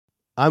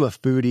I'm a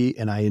foodie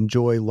and I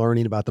enjoy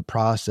learning about the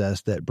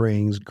process that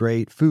brings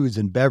great foods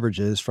and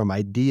beverages from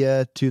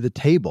idea to the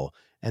table.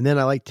 And then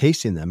I like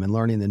tasting them and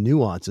learning the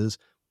nuances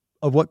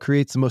of what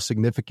creates the most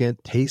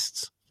significant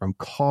tastes, from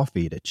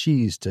coffee to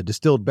cheese to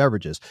distilled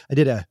beverages. I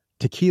did a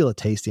tequila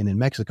tasting in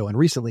Mexico and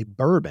recently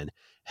bourbon.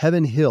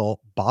 Heaven Hill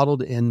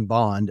Bottled in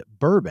Bond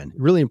bourbon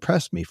really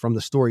impressed me from the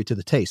story to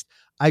the taste.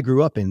 I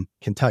grew up in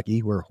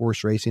Kentucky where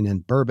horse racing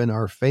and bourbon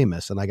are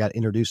famous, and I got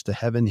introduced to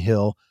Heaven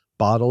Hill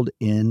Bottled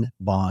in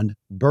Bond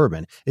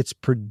bourbon. It's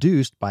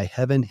produced by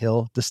Heaven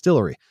Hill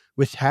Distillery,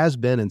 which has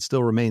been and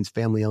still remains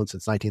family owned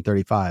since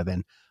 1935.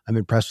 And I'm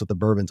impressed with the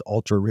bourbon's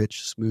ultra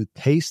rich, smooth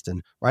taste.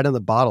 And right on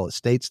the bottle, it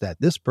states that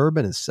this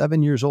bourbon is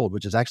 7 years old,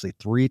 which is actually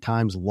 3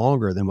 times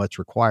longer than what's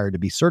required to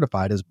be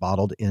certified as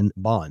bottled in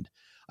bond.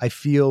 I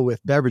feel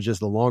with beverages,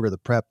 the longer the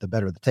prep, the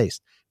better the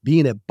taste.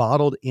 Being a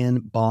bottled in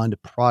bond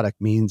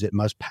product means it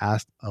must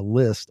pass a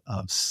list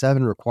of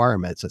 7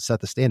 requirements that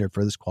set the standard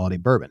for this quality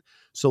bourbon.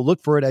 So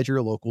look for it at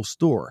your local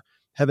store.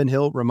 Heaven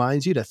Hill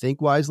reminds you to think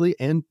wisely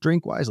and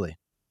drink wisely.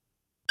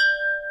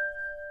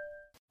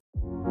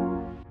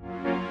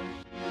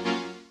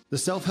 The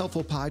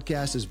Self-Helpful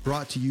Podcast is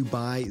brought to you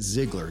by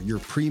Ziglar, your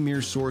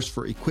premier source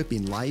for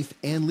equipping life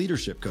and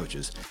leadership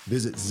coaches.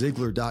 Visit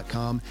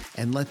Ziglar.com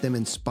and let them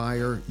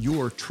inspire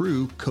your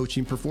true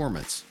coaching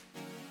performance.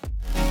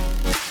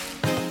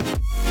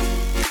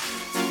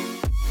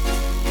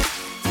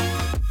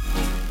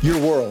 Your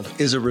world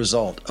is a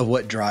result of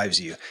what drives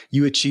you.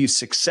 You achieve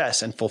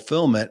success and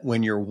fulfillment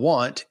when your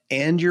want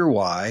and your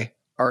why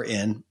are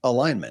in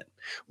alignment.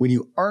 When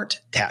you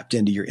aren't tapped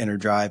into your inner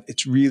drive,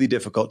 it's really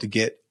difficult to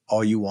get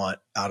all you want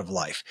out of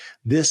life.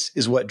 This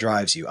is what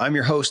drives you. I'm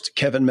your host,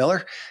 Kevin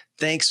Miller.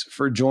 Thanks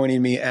for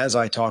joining me as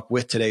I talk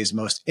with today's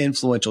most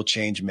influential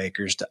change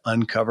makers to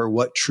uncover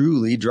what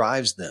truly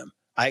drives them.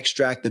 I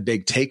extract the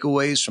big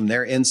takeaways from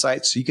their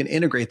insights so you can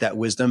integrate that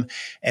wisdom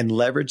and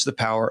leverage the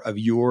power of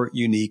your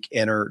unique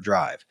inner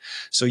drive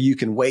so you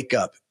can wake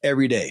up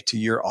every day to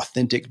your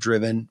authentic,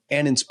 driven,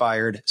 and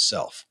inspired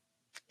self.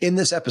 In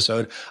this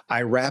episode,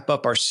 I wrap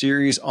up our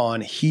series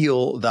on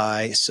Heal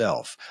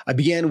Thyself. I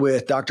began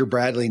with Dr.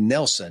 Bradley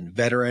Nelson,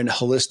 veteran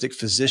holistic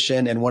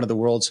physician and one of the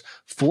world's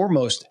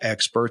foremost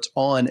experts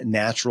on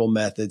natural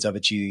methods of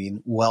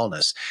achieving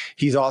wellness.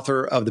 He's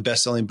author of the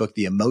best-selling book,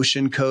 The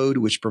Emotion Code,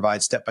 which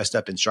provides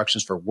step-by-step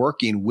instructions for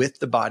working with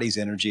the body's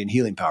energy and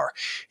healing power.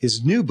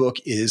 His new book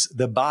is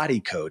The Body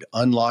Code,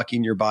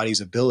 Unlocking Your Body's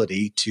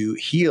Ability to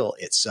Heal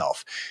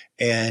Itself.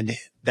 And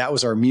that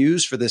was our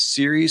muse for this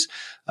series.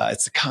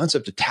 It's the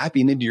concept of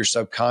tapping into your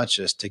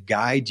subconscious to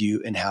guide you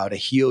in how to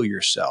heal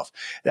yourself.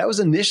 That was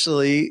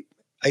initially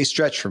a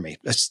stretch for me.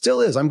 It still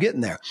is. I'm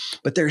getting there.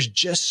 But there's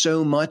just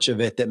so much of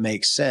it that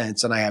makes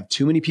sense. And I have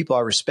too many people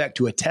I respect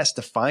to attest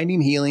to finding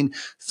healing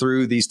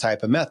through these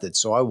type of methods.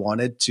 So I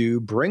wanted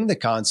to bring the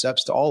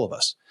concepts to all of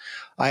us.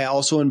 I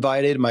also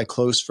invited my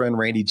close friend,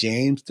 Randy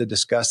James, to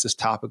discuss this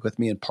topic with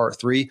me in part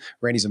 3.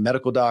 Randy's a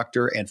medical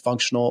doctor and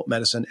functional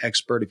medicine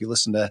expert. If you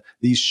listen to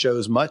these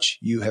shows much,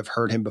 you have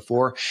heard him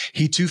before.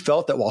 He too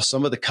felt that while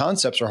some of the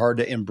concepts are hard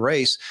to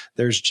embrace,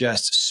 there's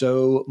just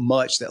so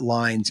much that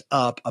lines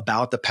up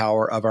about the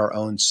power of our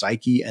own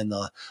psyche and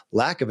the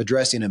lack of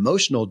addressing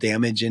emotional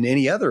damage in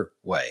any other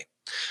way.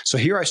 So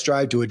here I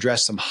strive to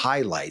address some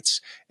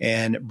highlights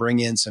and bring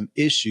in some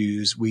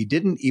issues we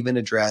didn't even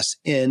address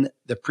in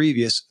the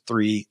previous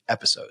 3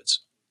 episodes.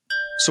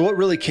 So what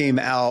really came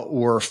out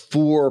were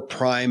 4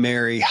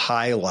 primary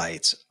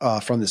highlights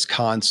from this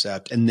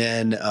concept and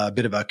then a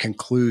bit of a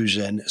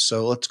conclusion.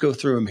 So let's go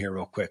through them here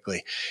real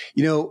quickly.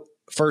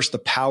 First, the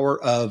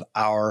power of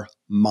our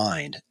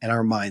mind and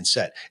our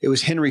mindset. It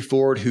was Henry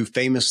Ford who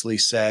famously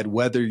said,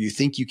 whether you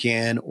think you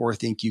can or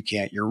think you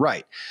can't, you're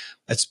right.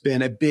 That's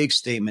been a big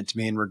statement to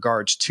me in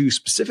regards to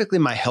specifically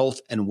my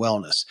health and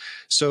wellness.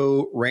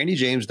 So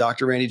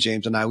Dr. Randy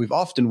James and I, we've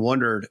often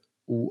wondered,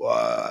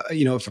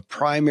 if a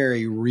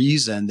primary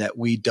reason that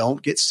we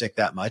don't get sick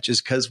that much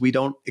is because we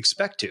don't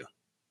expect to.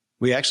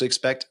 We actually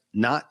expect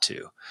not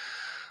to.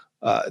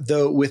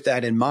 Though with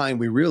that in mind,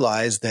 we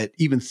realize that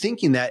even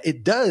thinking that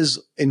it does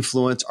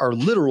influence our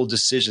literal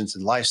decisions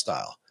and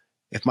lifestyle.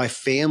 If my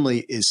family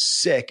is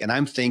sick and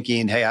I'm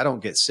thinking, hey, I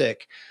don't get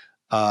sick,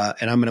 and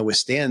I'm going to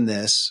withstand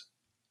this,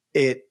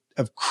 it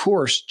of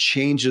course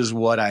changes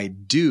what I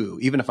do,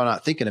 even if I'm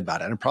not thinking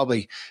about it. I'm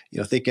probably,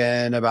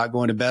 thinking about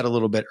going to bed a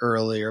little bit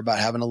earlier, about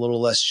having a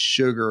little less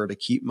sugar to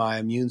keep my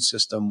immune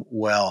system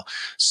well.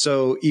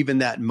 So even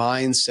that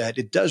mindset,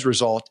 it does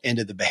result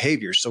into the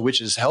behavior. So which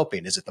is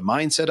helping? Is it the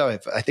mindset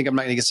of I think I'm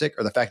not going to get sick,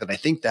 or the fact that I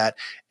think that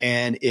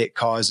and it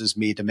causes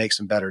me to make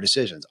some better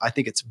decisions? I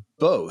think it's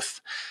both.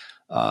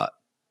 But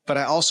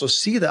I also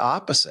see the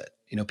opposite.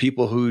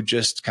 People who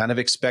just kind of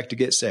expect to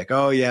get sick.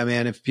 Oh yeah,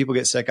 man, if people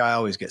get sick, I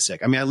always get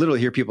sick. I mean, I literally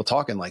hear people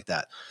talking like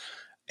that.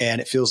 And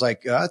it feels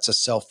like it's a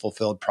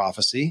self-fulfilled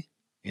prophecy.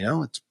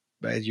 You're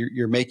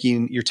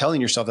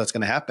telling yourself that's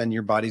going to happen.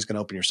 Your body's going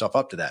to open yourself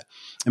up to that.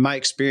 In my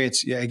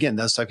experience, again,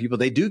 those type of people,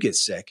 they do get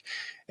sick.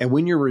 And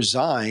when you're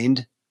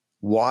resigned,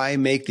 why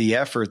make the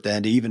effort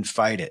then to even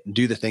fight it and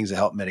do the things that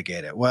help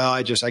mitigate it? Well,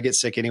 I get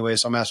sick anyway,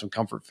 so I'm gonna have some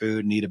comfort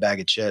food and eat a bag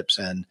of chips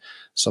and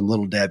some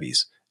Little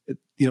Debbie's.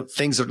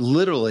 Things that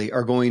literally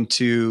are going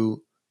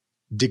to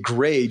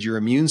degrade your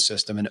immune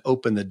system and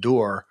open the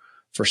door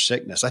for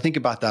sickness. I think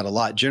about that a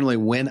lot. Generally,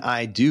 when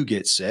I do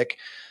get sick,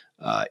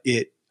 I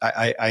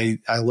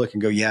look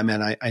and go, yeah,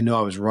 man, I know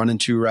I was running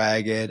too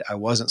ragged. I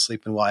wasn't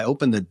sleeping well. I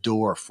opened the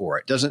door for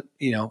it. Doesn't,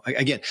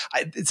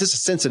 it's just a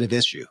sensitive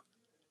issue,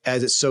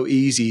 as it's so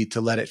easy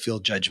to let it feel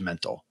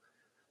judgmental.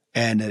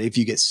 And if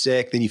you get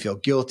sick, then you feel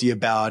guilty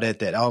about it,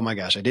 that, oh my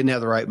gosh, I didn't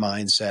have the right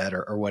mindset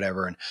or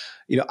whatever. And,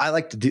 I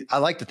like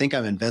to think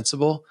I'm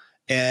invincible.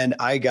 And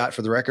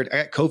for the record,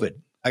 I got COVID.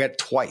 I got it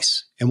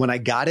twice. And when I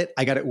got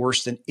it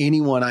worse than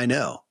anyone I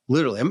know.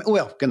 Literally.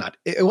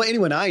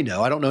 Anyone I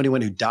know. I don't know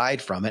anyone who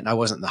died from it, and I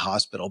wasn't in the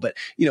hospital, but,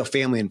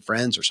 family and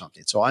friends or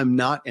something. So I'm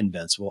not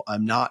invincible.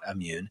 I'm not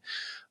immune.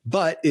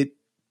 But it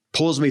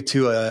pulls me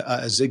to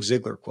a Zig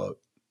Ziglar quote.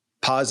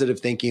 Positive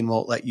thinking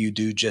won't let you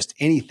do just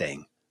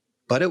anything,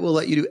 but it will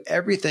let you do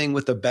everything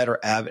with a better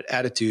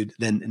attitude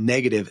than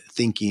negative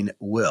thinking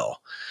will.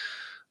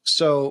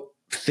 So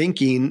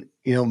thinking,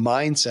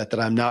 mindset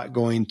that I'm not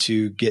going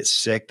to get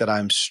sick, that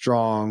I'm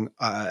strong.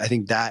 I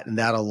think that and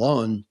that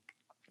alone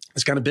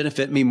is going to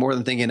benefit me more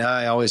than thinking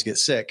I always get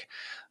sick.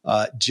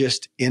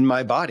 Just in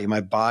my body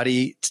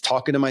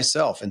talking to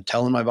myself and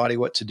telling my body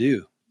what to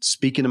do,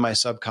 speaking to my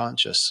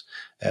subconscious,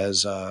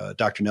 as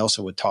Dr.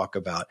 Nelson would talk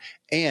about.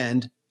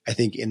 And I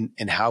think in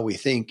how we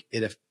think,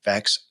 it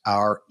affects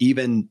our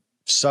even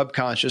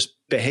subconscious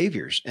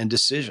behaviors and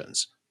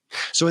decisions.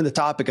 So in the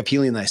topic of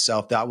healing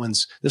thyself,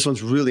 this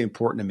one's really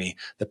important to me.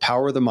 The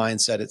power of the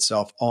mindset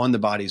itself on the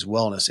body's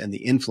wellness and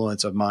the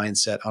influence of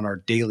mindset on our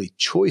daily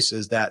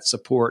choices that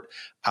support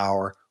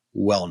our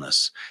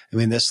wellness.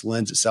 This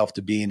lends itself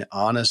to being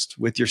honest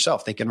with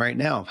yourself, thinking right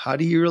now, how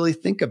do you really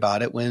think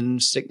about it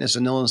when sickness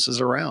and illness is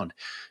around?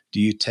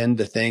 Do you tend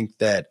to think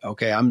that,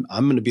 okay, I'm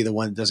going to be the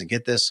one that doesn't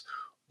get this,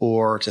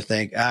 or to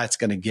think, it's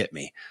going to get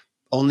me?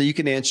 Only you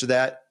can answer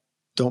that.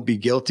 Don't be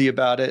guilty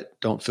about it.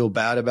 Don't feel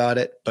bad about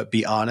it, but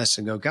be honest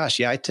and go, gosh,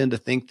 yeah, I tend to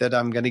think that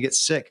I'm going to get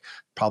sick.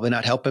 Probably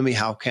not helping me.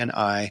 How can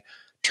I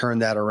turn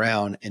that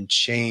around and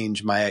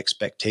change my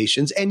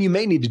expectations? And you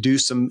may need to do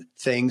some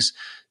things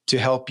to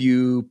help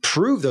you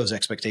prove those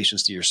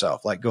expectations to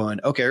yourself, like going,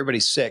 okay,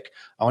 everybody's sick.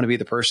 I want to be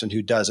the person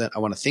who doesn't. I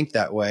want to think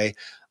that way.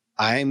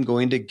 I'm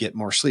going to get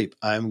more sleep.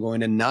 I'm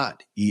going to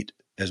not eat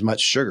as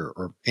much sugar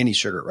or any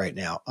sugar right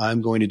now.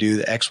 I'm going to do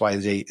the X, Y,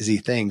 Z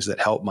things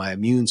that help my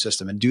immune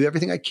system and do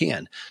everything I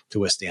can to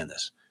withstand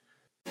this.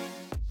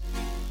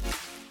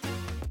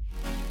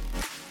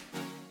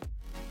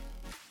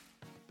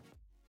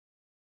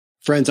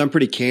 Friends, I'm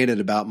pretty candid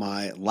about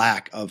my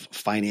lack of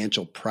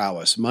financial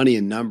prowess. Money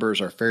and numbers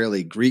are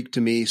fairly Greek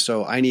to me,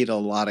 so I need a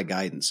lot of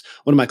guidance.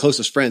 One of my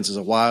closest friends is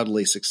a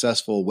wildly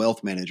successful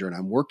wealth manager, and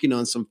I'm working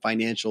on some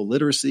financial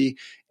literacy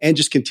and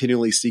just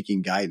continually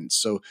seeking guidance.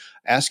 So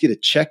I ask you to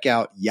check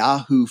out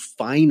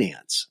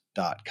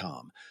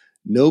yahoofinance.com.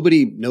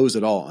 Nobody knows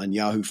it all on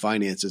Yahoo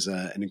Finance is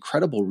an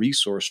incredible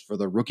resource for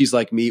the rookies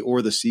like me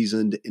or the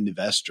seasoned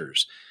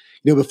investors.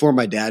 Before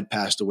my dad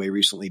passed away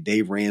recently,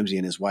 Dave Ramsey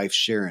and his wife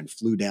Sharon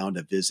flew down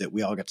to visit.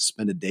 We all got to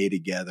spend a day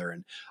together,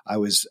 and I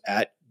was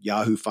at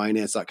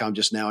yahoofinance.com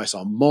just now. I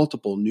saw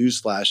multiple news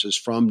flashes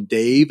from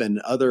Dave and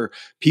other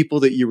people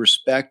that you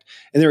respect,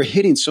 and they were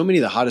hitting so many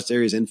of the hottest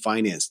areas in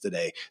finance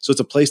today. So it's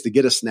a place to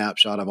get a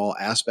snapshot of all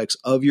aspects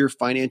of your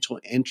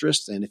financial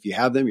interests, and if you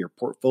have them, your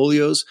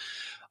portfolios.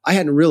 I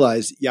hadn't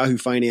realized Yahoo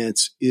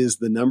Finance is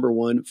the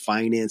 #1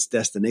 finance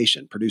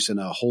destination, producing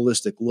a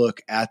holistic look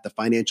at the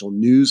financial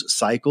news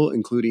cycle,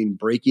 including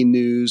breaking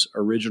news,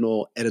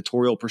 original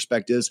editorial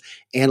perspectives,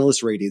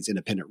 analyst ratings,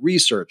 independent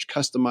research,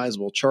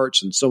 customizable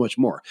charts, and so much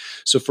more.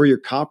 So for your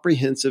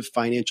comprehensive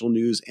financial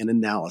news and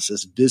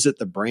analysis, visit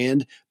the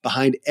brand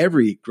behind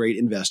every great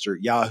investor,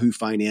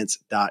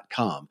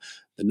 yahoofinance.com,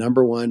 the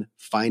 #1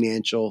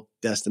 financial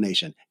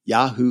destination,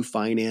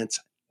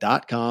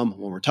 yahoofinance.com.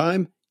 One more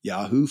time,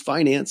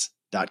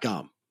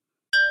 yahoofinance.com.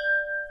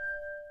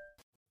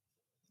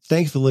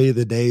 Thankfully,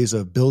 the days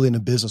of building a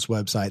business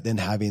website, then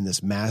having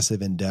this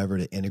massive endeavor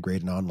to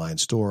integrate an online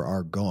store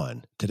are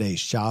gone. Today,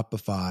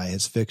 Shopify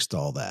has fixed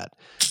all that.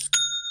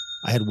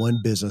 I had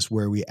one business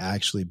where we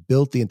actually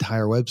built the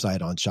entire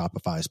website on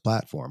Shopify's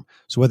platform.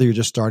 So whether you're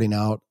just starting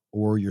out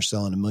or you're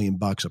selling $1 million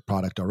of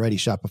product already,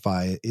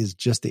 Shopify is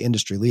just the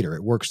industry leader.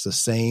 It works the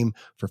same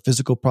for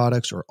physical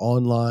products or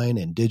online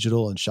and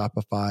digital, and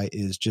Shopify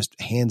is just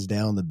hands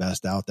down the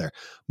best out there.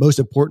 Most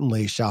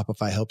importantly,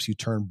 Shopify helps you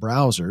turn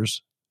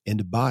browsers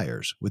into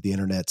buyers with the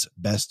internet's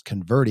best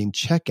converting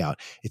checkout.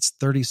 It's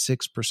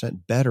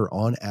 36% better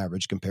on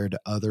average compared to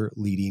other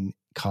leading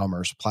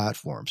commerce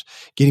platforms.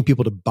 Getting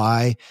people to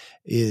buy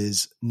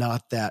is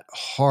not that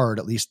hard,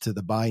 at least to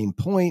the buying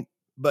point,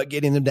 but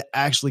getting them to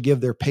actually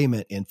give their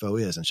payment info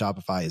is, and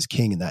Shopify is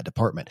king in that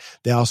department.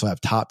 They also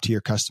have top tier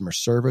customer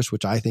service,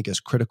 which I think is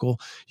critical.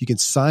 You can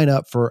sign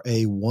up for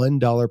a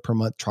 $1 per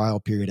month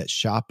trial period at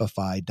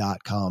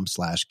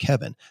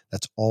shopify.com/Kevin.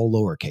 That's all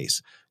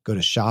lowercase. Go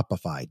to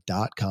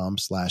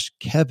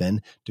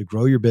shopify.com/Kevin to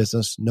grow your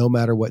business no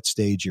matter what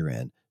stage you're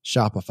in.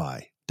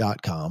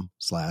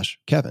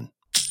 Shopify.com/Kevin.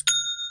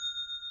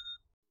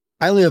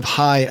 I live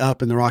high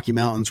up in the Rocky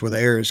Mountains where the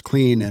air is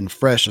clean and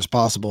fresh as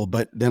possible,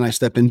 but then I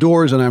step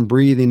indoors and I'm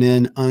breathing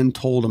in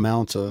untold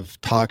amounts of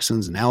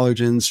toxins and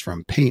allergens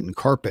from paint and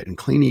carpet and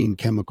cleaning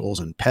chemicals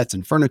and pets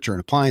and furniture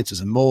and appliances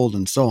and mold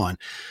and so on.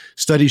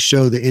 Studies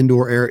show the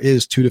indoor air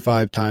is 2 to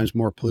 5 times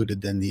more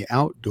polluted than the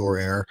outdoor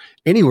air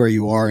anywhere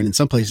you are, and in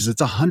some places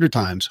it's 100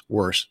 times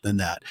worse than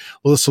that.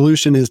 Well, the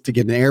solution is to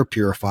get an air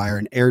purifier,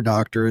 and Air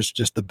Doctor is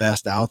just the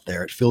best out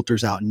there. It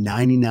filters out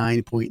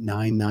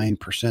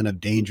 99.99% of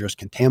dangerous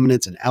contaminants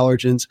and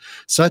allergens,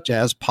 such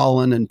as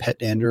pollen and pet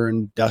dander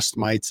and dust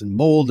mites and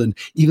mold and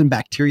even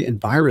bacteria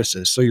and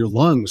viruses, so your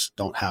lungs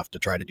don't have to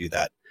try to do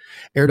that.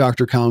 Air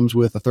Doctor comes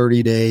with a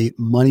 30-day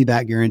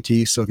money-back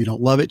guarantee, so if you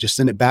don't love it, just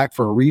send it back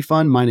for a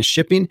refund minus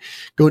shipping.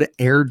 Go to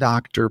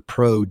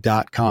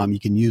airdoctorpro.com. You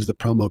can use the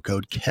promo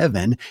code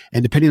Kevin,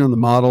 and depending on the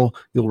model,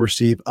 you'll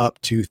receive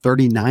up to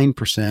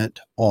 39%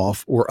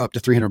 off or up to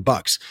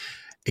 $300.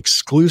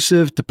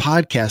 Exclusive to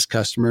podcast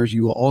customers,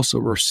 you will also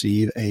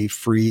receive a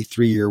free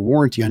 3-year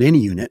warranty on any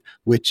unit,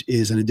 which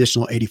is an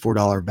additional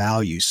 $84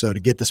 value. So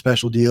to get the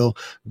special deal,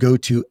 go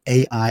to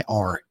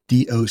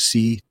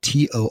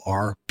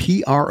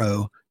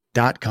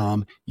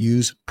airdoctorpro.com.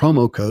 Use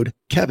promo code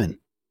Kevin.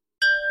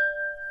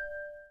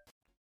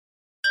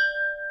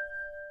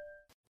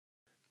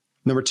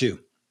 Number 2,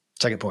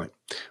 second point,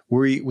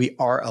 we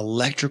are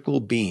electrical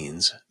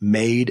beings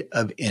made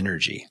of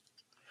energy.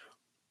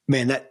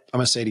 Man, I'm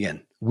going to say it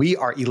again. We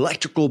are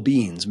electrical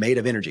beings made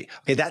of energy.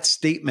 Okay, that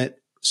statement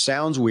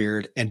sounds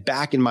weird. And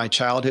back in my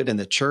childhood in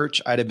the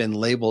church, I'd have been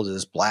labeled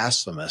as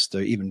blasphemous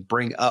to even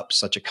bring up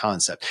such a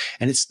concept.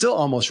 And it still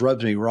almost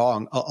rubs me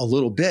wrong a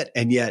little bit.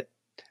 And yet,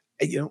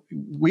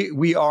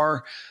 we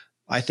are,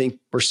 I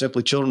think we're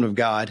simply children of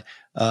God.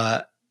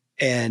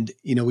 And,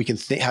 we can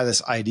have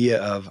this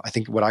idea of, I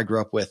think what I grew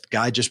up with,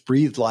 God just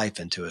breathed life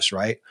into us,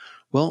 right?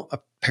 Well,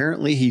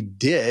 apparently he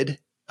did.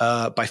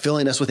 By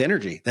filling us with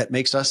energy that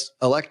makes us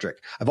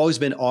electric. I've always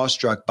been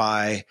awestruck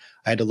by,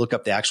 I had to look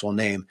up the actual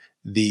name,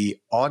 the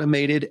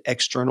automated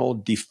external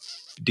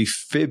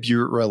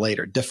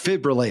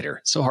defibrillator.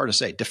 So hard to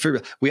say.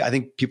 I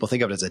think people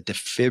think of it as a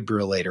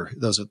defibrillator.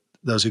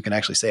 Those who can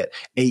actually say it.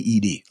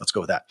 AED. Let's go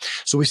with that.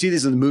 So we see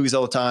these in the movies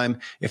all the time,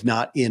 if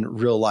not in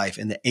real life.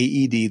 In the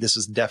AED, this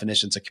is the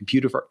definition. It's a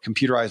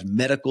computerized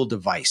medical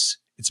device.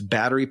 It's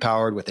battery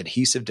powered with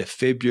adhesive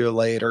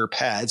defibrillator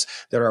pads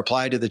that are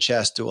applied to the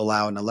chest to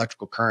allow an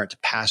electrical current to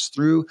pass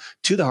through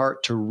to the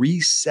heart to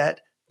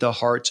reset the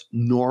heart's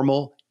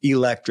normal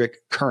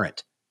electric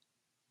current.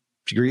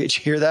 Did you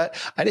hear that?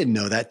 I didn't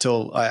know that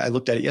till I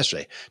looked at it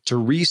yesterday. To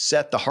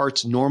reset the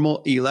heart's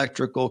normal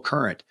electrical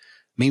current.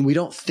 I mean, we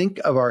don't think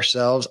of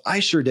ourselves, I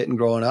sure didn't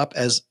growing up,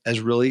 as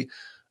really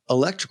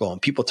electrical.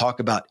 And people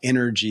talk about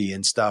energy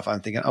and stuff.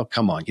 I'm thinking, oh,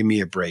 come on, give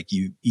me a break,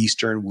 you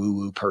Eastern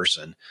woo-woo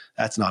person.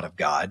 That's not of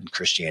God and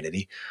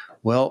Christianity.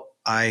 Well,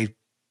 I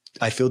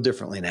feel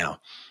differently now.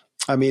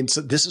 I mean,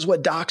 so this is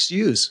what docs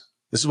use.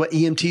 This is what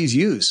EMTs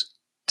use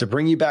to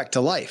bring you back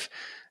to life.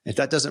 If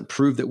that doesn't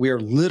prove that we are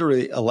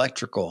literally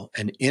electrical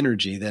and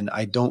energy, then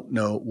I don't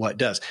know what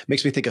does. It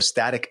makes me think of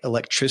static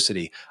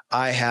electricity.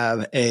 I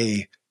have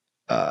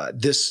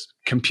this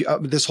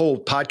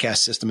whole podcast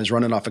system is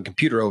running off a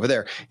computer over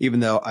there, even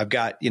though I've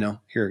got,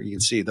 here you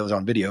can see those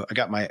on video. I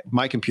got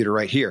my computer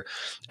right here.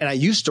 And I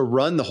used to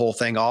run the whole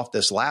thing off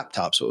this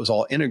laptop. So it was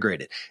all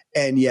integrated.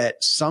 And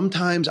yet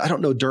sometimes, I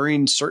don't know,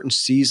 during certain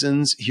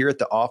seasons here at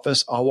the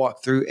office, I'll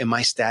walk through and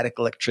my static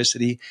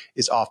electricity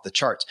is off the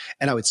charts.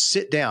 And I would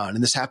sit down,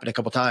 and this happened a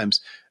couple of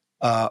times,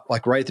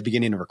 like right at the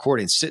beginning of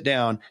recording, sit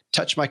down,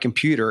 touch my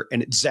computer,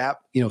 and it zap,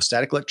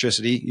 static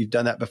electricity. You've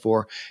done that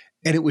before.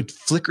 And it would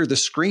flicker the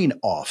screen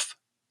off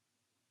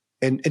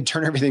and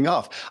turn everything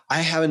off. I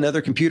have another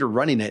computer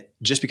running it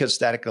just because of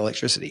static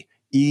electricity.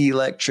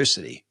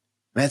 Electricity.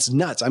 That's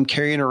nuts. I'm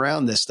carrying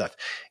around this stuff,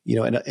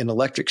 in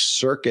electric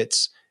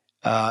circuits.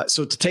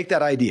 So to take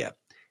that idea,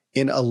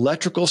 in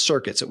electrical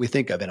circuits that we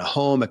think of in a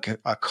home,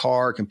 a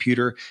car, a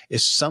computer,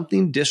 if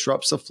something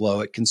disrupts the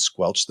flow, it can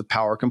squelch the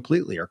power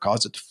completely or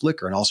cause it to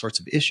flicker and all sorts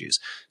of issues.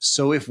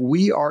 So if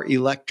we are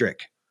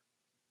electric,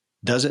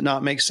 does it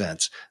not make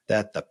sense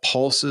that the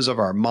pulses of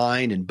our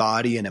mind and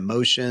body and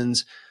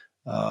emotions,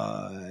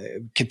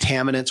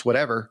 contaminants,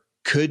 whatever,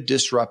 could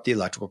disrupt the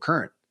electrical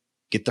current,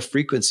 get the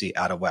frequency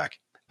out of whack?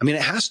 I mean,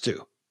 it has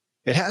to.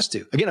 It has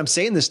to. Again, I'm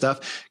saying this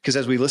stuff because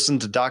as we listen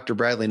to Dr.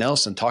 Bradley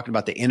Nelson talking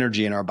about the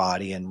energy in our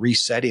body and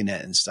resetting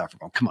it and stuff, we're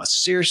going, come on,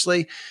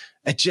 seriously?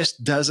 It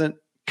just doesn't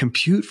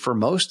compute for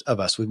most of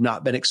us. We've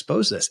not been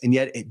exposed to this, and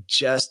yet it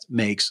just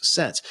makes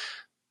sense.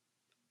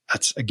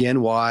 That's,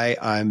 again, why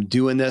I'm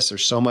doing this.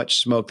 There's so much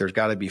smoke. There's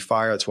got to be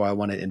fire. That's why I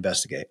want to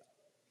investigate.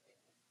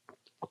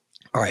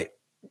 All right.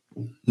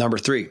 Number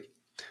 3,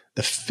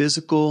 the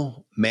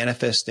physical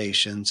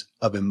manifestations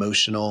of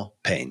emotional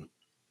pain.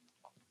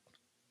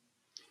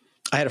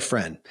 I had a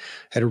friend,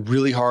 had a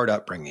really hard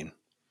upbringing.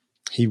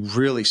 He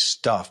really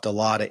stuffed a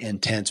lot of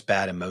intense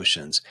bad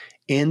emotions,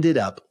 ended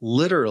up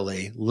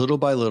literally little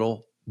by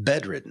little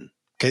bedridden.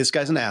 Okay, this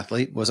guy's an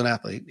athlete, was an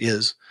athlete,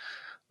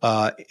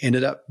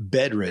 ended up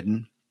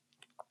bedridden.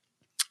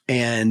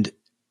 And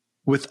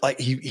with like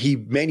he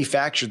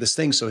manufactured this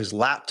thing so his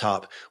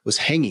laptop was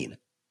hanging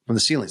from the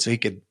ceiling so he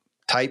could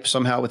type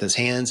somehow with his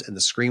hands, and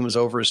the screen was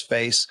over his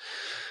face.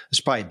 It's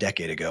probably a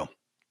decade ago.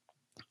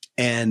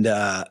 And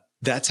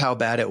that's how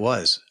bad it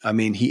was. I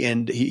mean,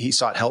 he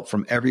sought help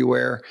from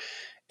everywhere.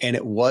 And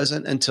it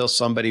wasn't until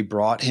somebody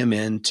brought him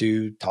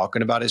into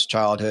talking about his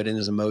childhood and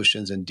his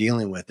emotions and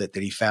dealing with it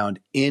that he found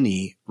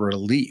any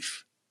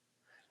relief.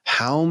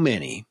 How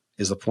many,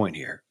 is the point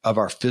here, of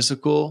our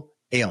physical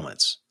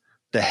ailments,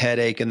 the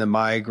headache and the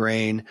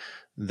migraine,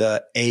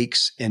 the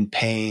aches and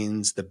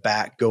pains, the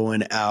back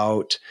going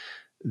out,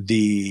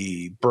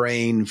 the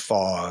brain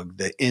fog,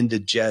 the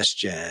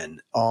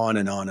indigestion, on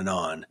and on and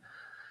on,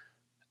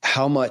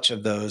 how much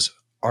of those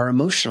are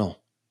emotional?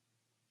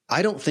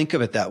 I don't think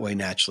of it that way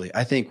naturally.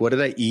 I think, what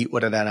did I eat?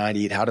 What did I not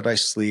eat? How did I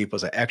sleep?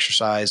 Was I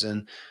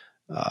exercising?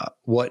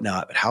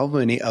 Whatnot. But how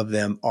many of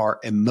them are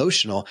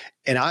emotional?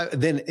 And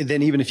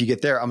then even if you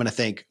get there, I'm going to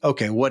think,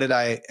 okay,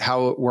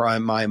 how were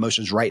my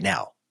emotions right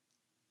now?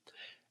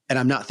 And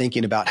I'm not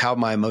thinking about how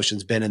my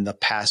emotions been in the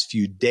past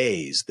few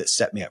days that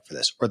set me up for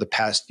this, or the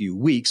past few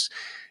weeks.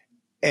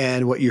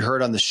 And what you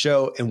heard on the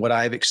show and what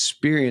I've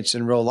experienced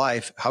in real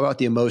life, how about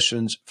the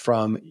emotions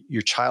from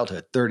your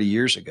childhood 30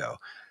 years ago?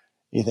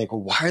 You think,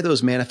 well, why are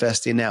those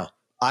manifesting now?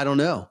 I don't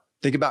know.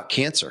 Think about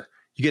cancer.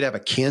 You could have a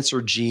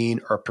cancer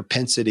gene or a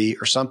propensity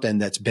or something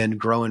that's been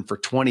growing for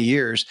 20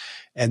 years.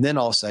 And then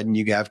all of a sudden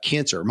you have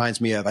cancer. It reminds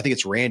me of, I think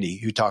it's Randy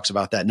who talks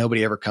about that.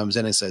 Nobody ever comes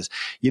in and says,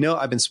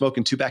 I've been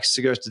smoking 2 packs of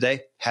cigarettes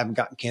today. Haven't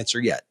gotten cancer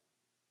yet.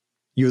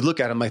 You would look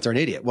at them like they're an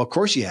idiot. Well, of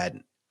course you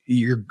hadn't.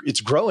 It's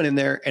growing in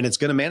there and it's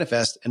going to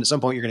manifest. And at some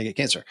point you're going to get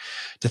cancer.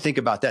 To think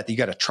about that you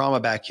got a trauma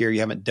back here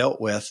you haven't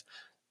dealt with.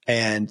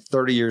 And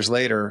 30 years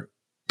later,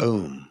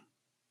 boom,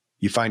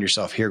 you find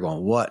yourself here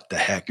going, what the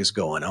heck is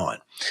going on?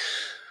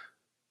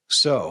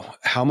 So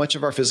how much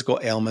of our physical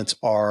ailments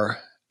are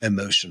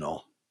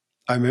emotional?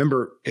 I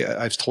remember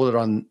I've told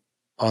it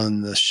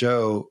on the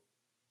show,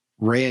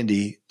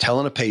 Randy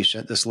telling a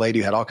patient, this lady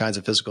who had all kinds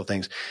of physical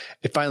things.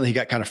 And finally he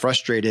got kind of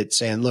frustrated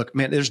saying, look,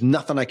 man, there's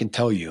nothing I can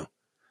tell you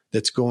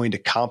that's going to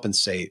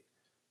compensate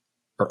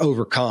or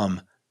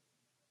overcome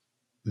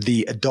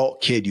the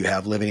adult kid you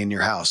have living in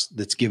your house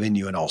that's giving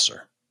you an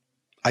ulcer.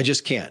 I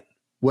just can't.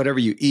 Whatever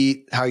you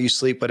eat, how you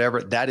sleep, whatever,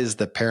 that is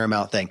the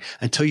paramount thing.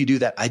 Until you do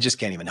that, I just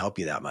can't even help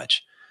you that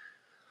much.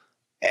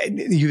 And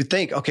you would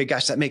think, okay,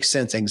 gosh, that makes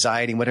sense.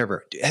 Anxiety,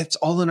 whatever. It's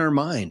all in our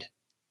mind,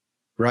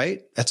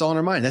 right? That's all in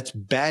our mind. That's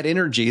bad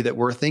energy that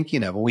we're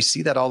thinking of. And we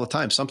see that all the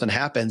time. Something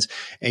happens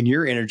and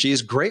your energy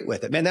is great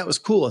with it. Man, that was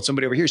cool. And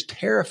somebody over here is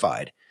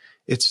terrified.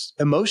 It's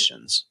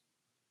emotions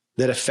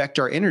that affect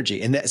our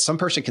energy. And that some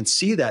person can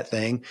see that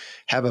thing,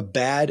 have a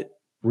bad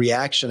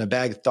reaction, a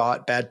bad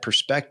thought, bad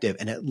perspective,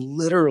 and it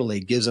literally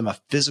gives them a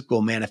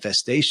physical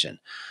manifestation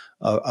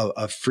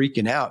of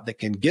freaking out that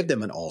can give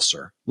them an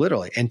ulcer,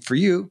 literally. And for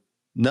you,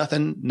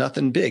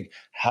 nothing big.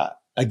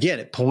 Again,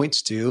 it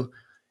points to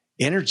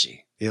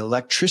energy, the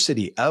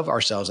electricity of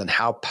ourselves, and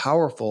how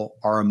powerful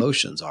our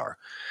emotions are.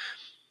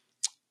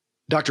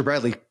 Dr.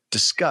 Bradley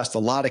discussed a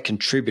lot of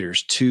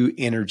contributors to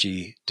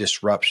energy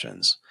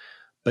disruptions,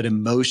 but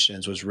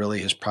emotions was really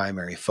his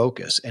primary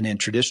focus. And in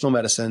traditional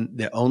medicine,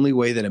 the only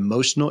way that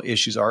emotional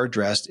issues are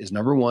addressed is,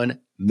 number one,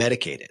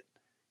 medicate it.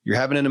 You're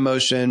having an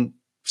emotion,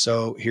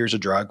 so here's a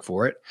drug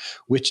for it,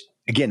 which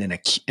again, in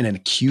an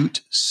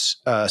acute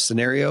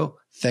scenario,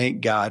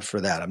 thank God for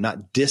that. I'm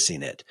not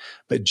dissing it,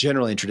 but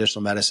generally in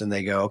traditional medicine,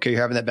 they go, okay,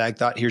 you're having that bad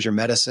thought. Here's your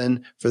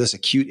medicine for this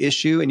acute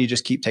issue. And you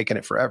just keep taking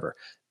it forever.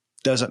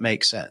 Doesn't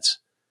make sense.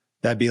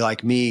 That'd be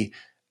like me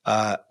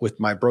with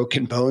my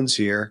broken bones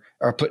here,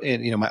 or put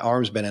in, my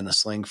arm's been in a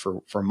sling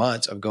for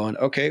months, of going,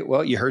 okay,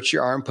 well, you hurt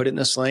your arm, put it in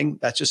a sling.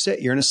 That's just it.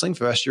 You're in a sling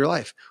for the rest of your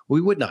life.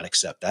 We would not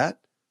accept that.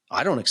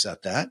 I don't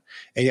accept that.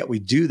 And yet we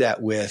do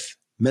that with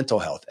mental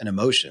health and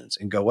emotions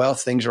and go, well,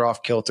 things are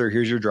off kilter.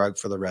 Here's your drug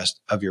for the rest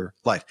of your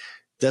life.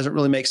 Doesn't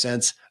really make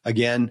sense.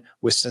 Again,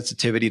 with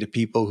sensitivity to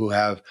people who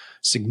have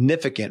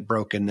significant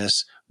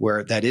brokenness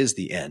where that is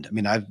the end. I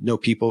mean, I know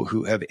people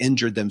who have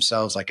injured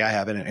themselves like I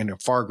have in a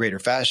far greater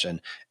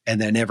fashion, and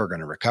they're never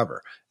going to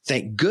recover.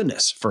 Thank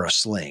goodness for a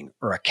sling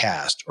or a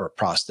cast or a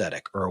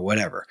prosthetic or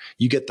whatever.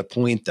 You get the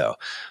point though.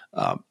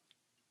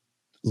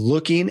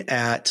 Looking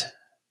at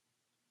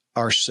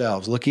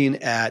ourselves, looking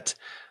at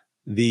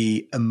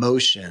the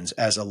emotions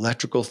as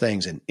electrical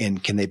things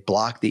and can they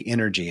block the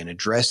energy, and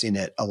addressing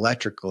it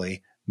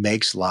electrically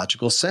makes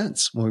logical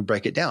sense when we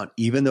break it down,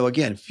 even though,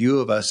 again, few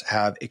of us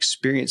have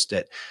experienced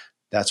it.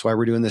 That's why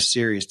we're doing this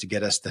series, to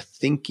get us to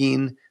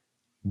thinking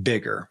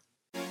bigger.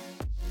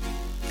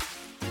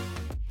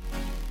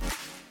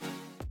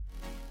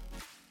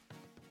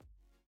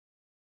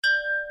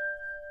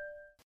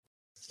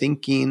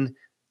 Thinking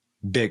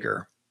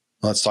bigger.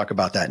 Let's talk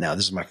about that now.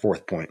 This is my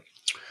fourth point.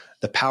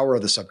 The power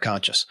of the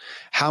subconscious.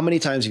 How many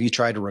times have you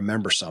tried to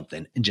remember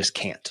something and just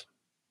can't?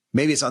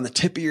 Maybe it's on the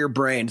tip of your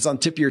brain. It's on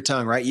the tip of your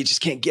tongue, right? You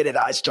just can't get it.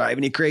 It's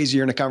driving you crazy.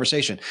 You're in a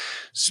conversation.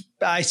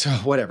 So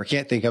whatever,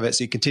 can't think of it.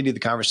 So you continue the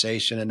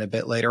conversation and a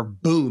bit later,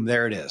 boom,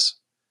 there it is.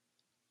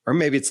 Or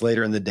maybe it's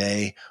later in the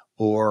day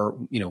or,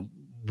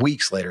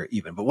 weeks later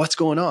even. But what's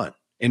going on?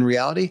 In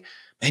reality,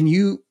 and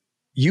you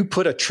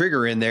put a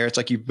trigger in there. It's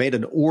like you've made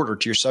an order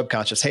to your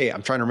subconscious. Hey,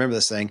 I'm trying to remember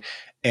this thing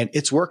and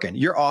it's working.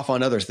 You're off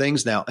on other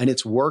things now and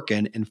it's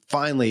working and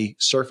finally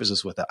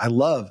surfaces with it. I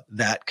love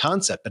that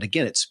concept. But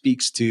again, it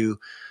speaks to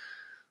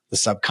the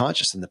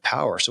subconscious and the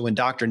power. So when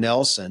Dr.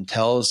 Nelson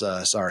tells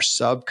us our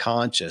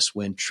subconscious,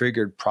 when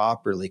triggered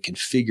properly, can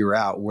figure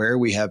out where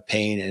we have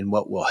pain and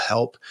what will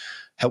help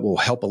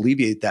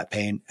alleviate that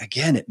pain,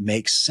 again, it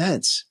makes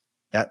sense.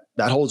 That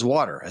holds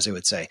water, as they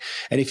would say.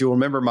 And if you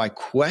remember my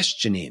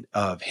questioning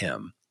of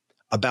him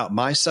about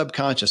my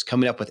subconscious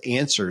coming up with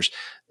answers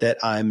that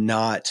I'm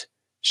not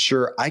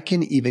sure I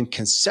can even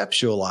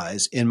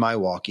conceptualize in my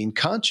walking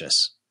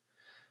conscious.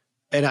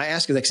 And I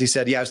asked him because he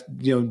said, yeah,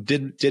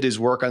 did his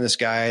work on this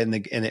guy and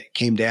it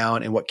came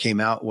down, and what came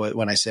out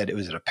when I said it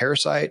was a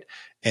parasite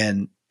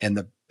and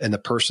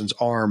the person's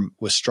arm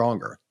was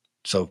stronger.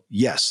 So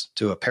yes,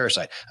 to a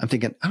parasite. I'm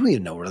thinking, I don't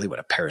even know really what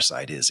a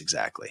parasite is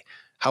exactly.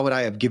 How would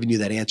I have given you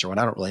that answer when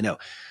I don't really know?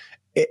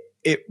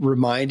 It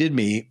reminded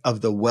me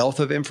of the wealth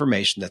of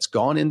information that's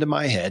gone into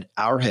my head,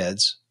 our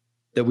heads,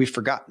 that we've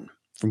forgotten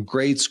from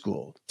grade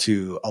school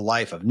to a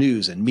life of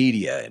news and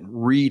media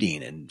and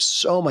reading and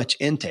so much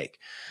intake.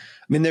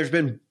 I mean, there's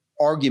been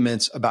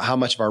arguments about how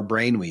much of our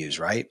brain we use,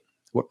 right?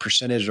 What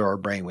percentage of our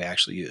brain we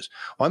actually use.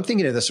 Well, I'm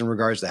thinking of this in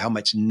regards to how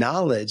much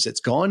knowledge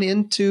that's gone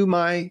into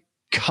my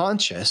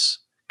conscience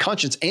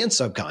and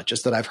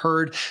subconscious that I've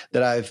heard,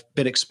 that I've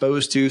been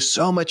exposed to,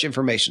 so much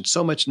information,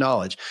 so much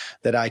knowledge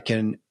that I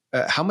can,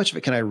 how much of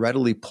it can I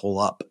readily pull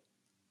up?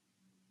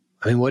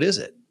 I mean, what is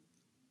it?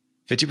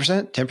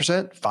 50%,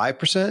 10%,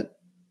 5%,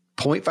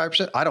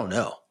 0.5%? I don't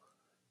know.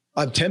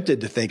 I'm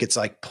tempted to think it's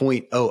like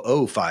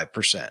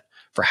 0.005%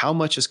 for how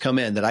much has come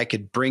in that I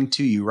could bring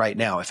to you right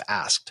now if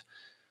asked.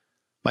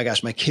 My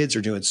gosh, my kids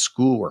are doing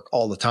schoolwork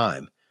all the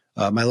time.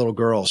 My little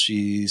girl,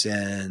 she's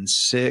in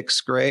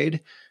 6th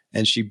grade.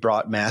 And she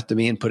brought math to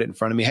me and put it in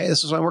front of me. Hey,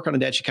 this is what I'm working on,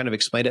 Dad. She kind of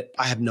explained it.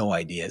 I have no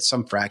idea. It's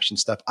some fraction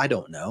stuff. I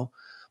don't know.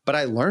 But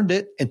I learned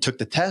it and took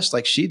the test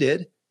like she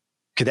did.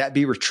 Could that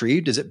be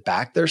retrieved? Is it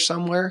back there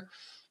somewhere?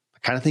 I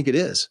kind of think it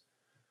is.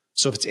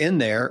 So if it's in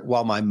there,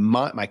 while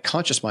my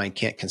conscious mind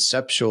can't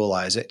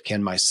conceptualize it,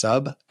 can my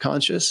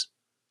subconscious?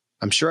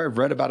 I'm sure I've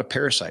read about a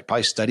parasite,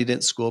 probably studied it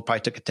in school, probably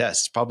took a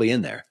test. It's probably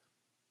in there.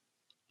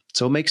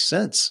 So it makes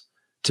sense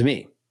to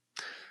me.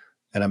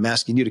 And I'm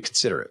asking you to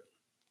consider it.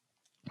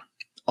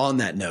 On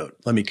that note,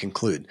 let me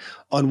conclude.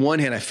 On one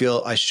hand, I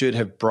feel I should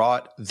have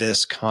brought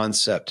this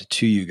concept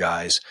to you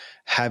guys,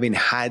 having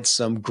had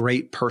some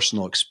great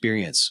personal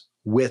experience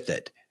with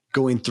it,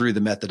 going through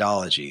the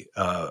methodology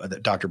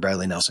that Dr.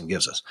 Bradley Nelson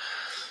gives us.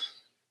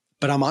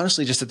 But I'm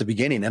honestly just at the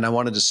beginning, and I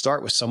wanted to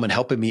start with someone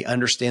helping me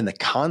understand the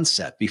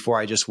concept before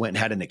I just went and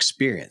had an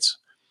experience.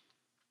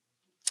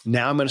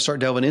 Now I'm going to start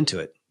delving into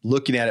it,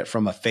 looking at it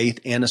from a faith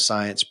and a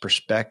science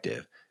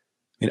perspective.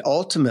 And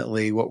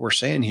ultimately, what we're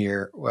saying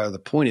here, well, the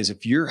point is,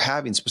 if you're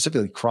having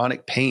specifically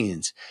chronic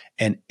pains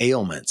and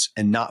ailments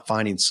and not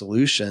finding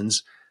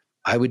solutions,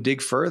 I would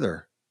dig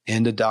further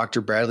into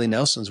Dr. Bradley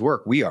Nelson's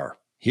work. We are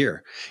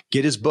here.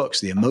 Get his books.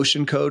 The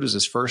Emotion Code is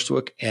his first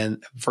book,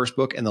 and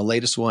the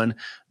latest one,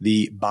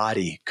 The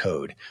Body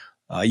Code.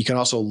 You can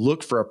also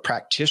look for a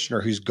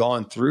practitioner who's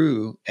gone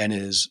through and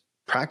is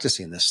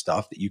practicing this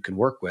stuff that you can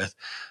work with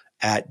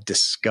at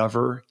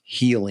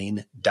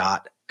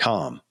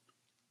discoverhealing.com.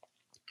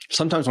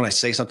 Sometimes when I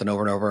say something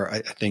over and over, I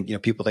think,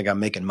 people think I'm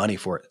making money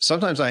for it.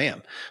 Sometimes I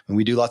am. And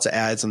we do lots of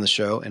ads on the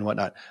show and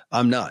whatnot.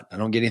 I'm not. I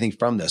don't get anything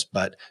from this,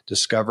 but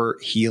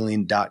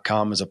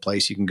discoverhealing.com is a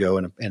place you can go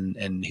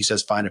and he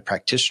says, find a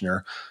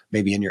practitioner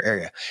maybe in your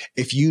area.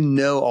 If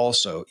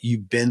also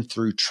you've been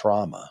through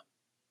trauma,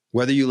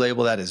 whether you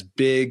label that as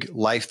big,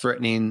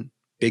 life-threatening,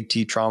 big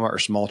T trauma or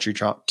small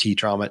T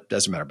trauma, it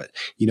doesn't matter. But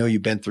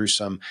you've been through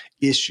some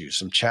issues,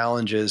 some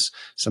challenges,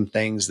 some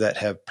things that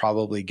have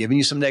probably given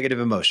you some negative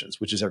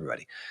emotions, which is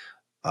everybody.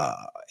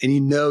 And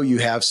you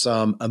have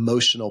some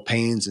emotional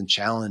pains and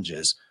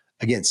challenges.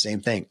 Again,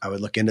 same thing. I would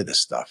look into this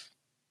stuff.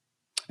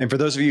 And for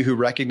those of you who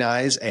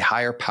recognize a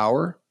higher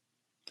power,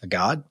 a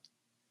God,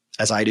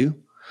 as I do,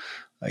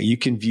 you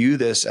can view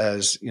this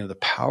as, the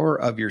power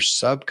of your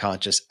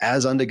subconscious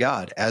as unto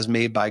God, as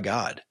made by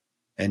God.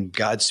 And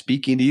God's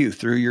speaking to you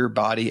through your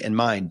body and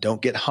mind.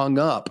 Don't get hung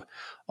up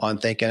on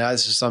thinking,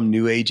 this is some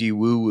new agey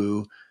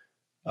woo-woo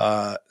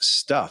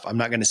stuff. I'm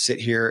not going to sit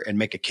here and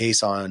make a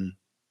case on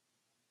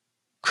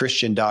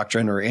Christian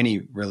doctrine or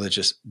any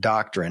religious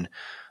doctrine.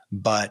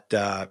 But,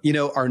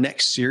 our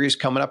next series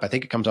coming up, I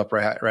think it comes up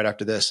right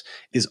after this,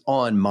 is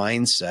on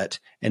mindset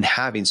and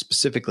having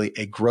specifically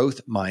a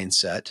growth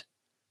mindset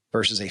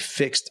versus a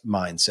fixed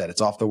mindset.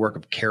 It's off the work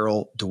of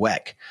Carol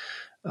Dweck.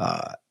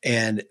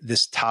 And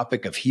this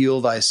topic of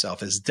heal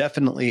thyself is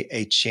definitely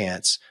a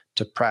chance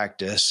to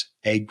practice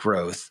a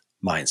growth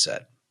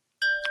mindset.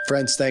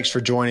 Friends, thanks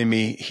for joining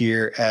me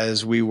here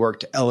as we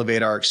work to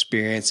elevate our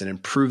experience and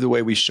improve the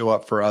way we show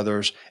up for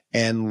others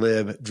and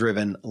live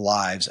driven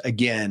lives.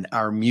 Again,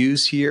 our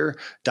muse here,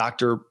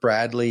 Dr.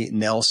 Bradley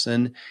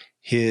Nelson,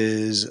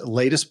 his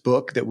latest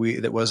book that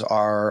was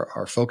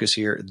our focus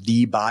here,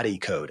 The Body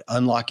Code,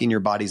 Unlocking Your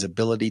Body's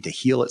Ability to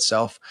Heal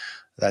Itself.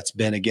 That's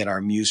been, again,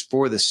 our muse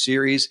for the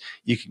series.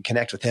 You can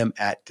connect with him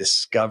at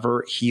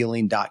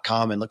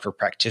discoverhealing.com and look for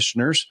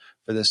practitioners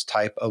for this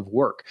type of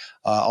work.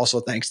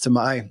 Also, thanks to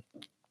my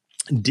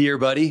dear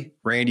buddy,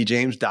 Randy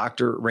James,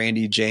 Dr.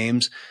 Randy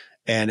James.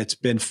 And it's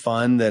been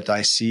fun that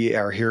I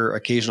hear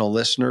occasional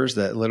listeners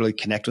that literally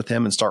connect with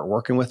him and start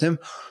working with him.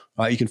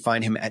 You can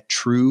find him at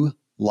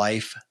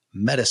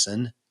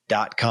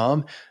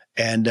truelifemedicine.com.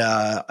 And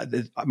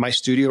my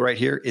studio right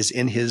here is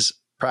in his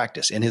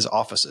practice, in his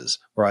offices,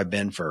 where I've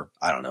been for,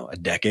 a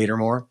decade or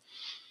more.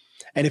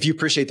 And if you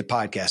appreciate the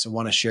podcast and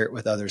want to share it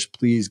with others,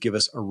 please give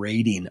us a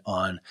rating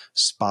on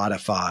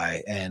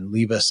Spotify and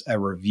leave us a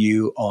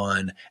review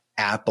on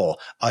Apple.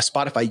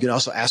 Spotify, you can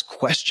also ask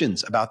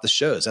questions about the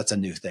shows. That's a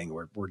new thing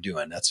we're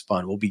doing. That's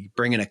fun. We'll be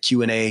bringing a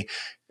Q&A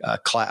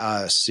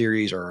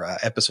series or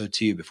episode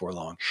to you before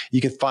long.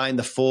 You can find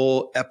the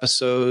full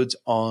episodes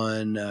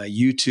on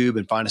YouTube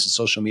and find us on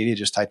social media.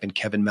 Just type in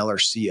Kevin Miller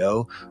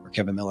CO or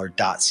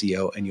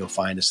kevinmiller.co and you'll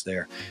find us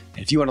there.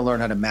 And if you want to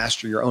learn how to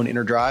master your own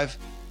inner drive,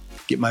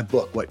 get my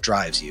book, What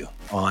Drives You,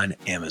 on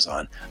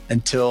Amazon.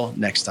 Until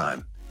next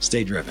time,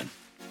 stay driven.